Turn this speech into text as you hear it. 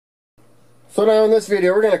So now in this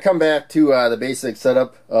video we're going to come back to the basic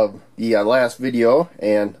setup of the last video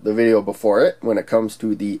and the video before it when it comes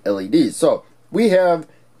to the LEDs. So we have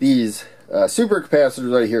these super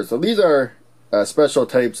capacitors right here. So these are special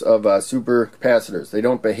types of super capacitors. They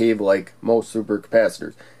don't behave like most super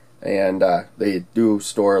capacitors, and they do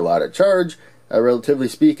store a lot of charge, relatively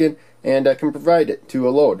speaking, and can provide it to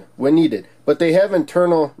a load when needed. But they have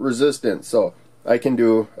internal resistance, so I can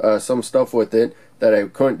do some stuff with it that I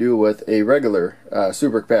couldn't do with a regular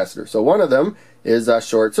super capacitor. So one of them is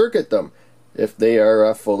short circuit them if they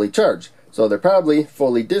are fully charged. So they're probably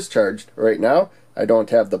fully discharged right now. I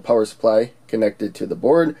don't have the power supply connected to the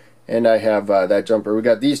board, and I have that jumper. We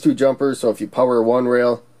got these two jumpers, so if you power one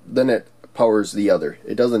rail, then it powers the other.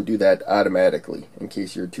 It doesn't do that automatically, in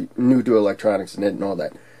case you're new to electronics and didn't know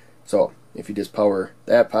that. So if you just power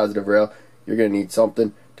that positive rail, you're going to need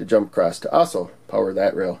something to jump across to also power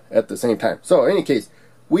that rail at the same time. So in any case,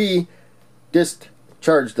 we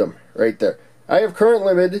discharged them right there. I have current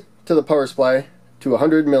limited to the power supply to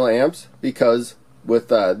 100 milliamps because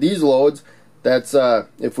with these loads, that's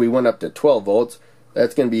if we went up to 12 volts,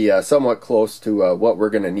 that's going to be somewhat close to what we're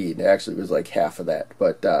going to need. Actually, it was like half of that,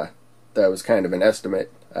 but that was kind of an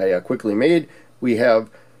estimate I quickly made. We have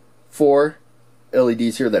 4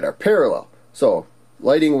 LEDs here that are parallel, so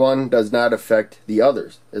lighting one does not affect the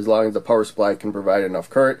others as long as the power supply can provide enough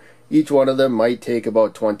current. Each one of them might take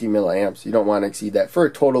about 20 milliamps. You don't want to exceed that for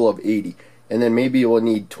a total of 80. And then maybe you'll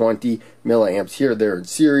need 20 milliamps here. They're in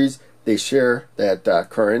series. They share that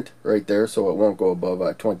current right there, so it won't go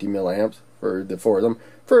above 20 milliamps for the 4 of them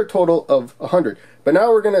for a total of 100. But now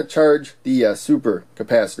we're going to charge the super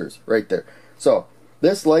capacitors right there. So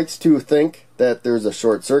this likes to think that there's a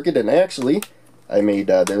short circuit, and actually I made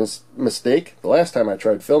this mistake the last time I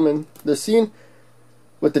tried filming this scene.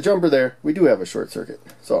 With the jumper there, we do have a short circuit.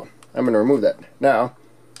 So I'm going to remove that. Now,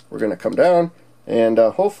 we're going to come down, and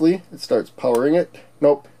hopefully it starts powering it.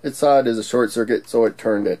 Nope, it saw it as a short circuit, so it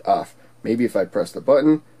turned it off. Maybe if I press the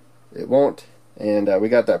button, it won't, and we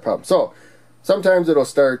got that problem. So sometimes it'll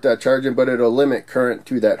start charging, but it'll limit current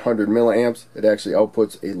to that 100 milliamps. It actually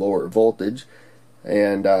outputs a lower voltage,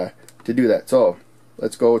 and to do that. So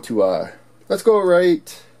let's go to let's go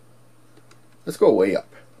way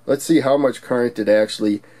up. Let's see how much current it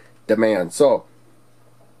actually demands. So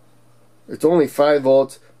it's only 5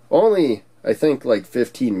 volts. Only, I think, like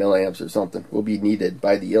 15 milliamps or something will be needed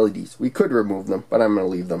by the LEDs. We could remove them, but I'm going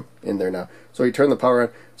to leave them in there now. So we turn the power on.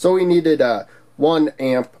 So we needed 1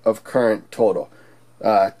 amp of current total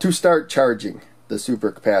to start charging the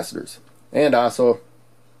super capacitors, and also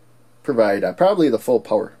provide probably the full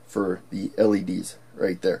power for the LEDs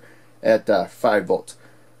right there at 5 volts.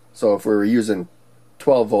 So if we were using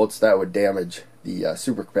 12 volts, that would damage the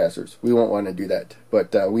super capacitors. We won't want to do that,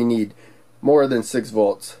 but we need more than 6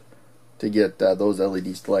 volts to get those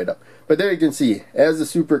LEDs to light up. But there you can see, as the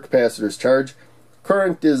super capacitors charge,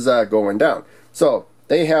 current is going down. So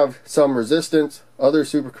they have some resistance. Other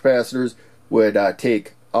super capacitors would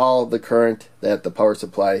take all the current that the power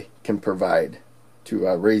supply can provide to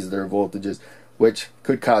raise their voltages, which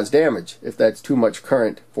could cause damage if that's too much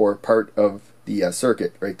current for part of the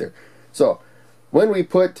circuit right there. So when we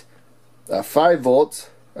put 5 volts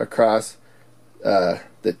across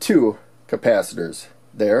the 2 capacitors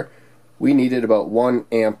there, we needed about 1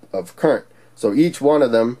 amp of current. So each one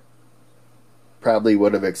of them probably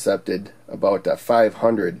would have accepted about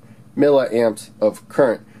 500 milliamps of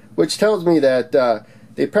current, which tells me that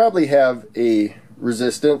they probably have a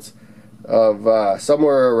resistance of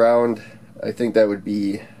somewhere around, I think that would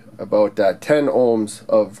be about 10 ohms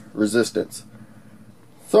of resistance.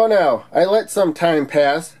 So now, I let some time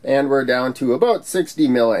pass, and we're down to about 60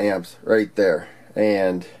 milliamps right there.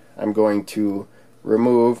 And I'm going to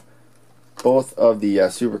remove both of the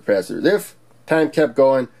super capacitors. If time kept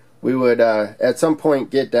going, we would at some point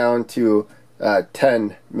get down to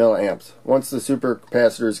 10 milliamps once the super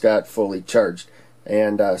capacitors got fully charged.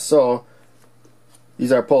 And so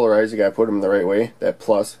these are polarized. You gotta put them the right way. That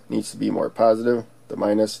plus needs to be more positive. The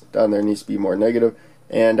minus down there needs to be more negative.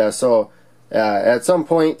 And so at some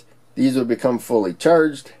point these would become fully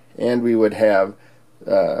charged, and we would have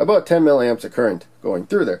about 10 milliamps of current going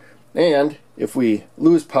through there. And if we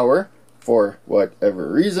lose power for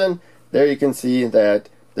whatever reason, there you can see that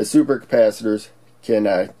the super capacitors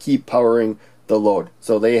can keep powering the load.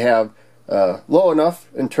 So they have low enough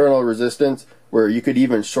internal resistance where you could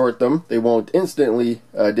even short them. They won't instantly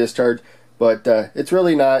discharge, but it's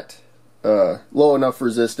really not low enough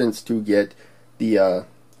resistance to get the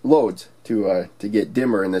loads to get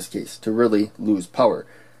dimmer in this case, to really lose power.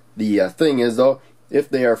 The thing is though, if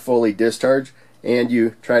they are fully discharged and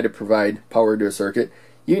you try to provide power to a circuit,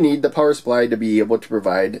 you need the power supply to be able to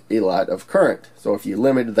provide a lot of current. So if you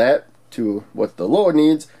limit that to what the load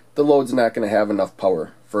needs, the load's not going to have enough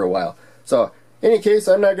power for a while. So in any case,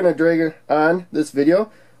 I'm not going to drag on this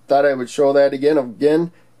video. Thought I would show that again.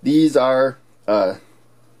 Again, these are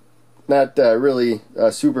not really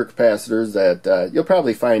super capacitors that you'll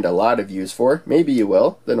probably find a lot of use for. Maybe you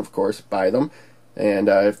will. Then of course buy them, and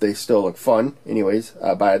if they still look fun, anyways,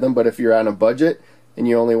 buy them. But if you're on a budget and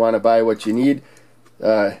you only want to buy what you need,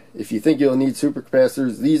 if you think you'll need super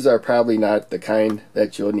capacitors, these are probably not the kind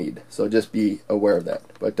that you'll need. So just be aware of that.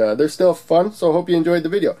 But they're still fun, so hope you enjoyed the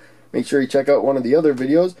video. Make sure you check out one of the other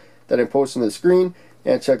videos that I'm posting on the screen,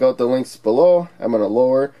 and check out the links below. I'm going to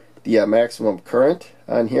lower the maximum current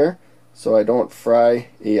on here so I don't fry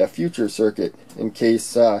a future circuit in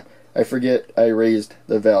case I forget I raised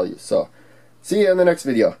the value. So see you in the next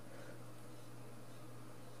video.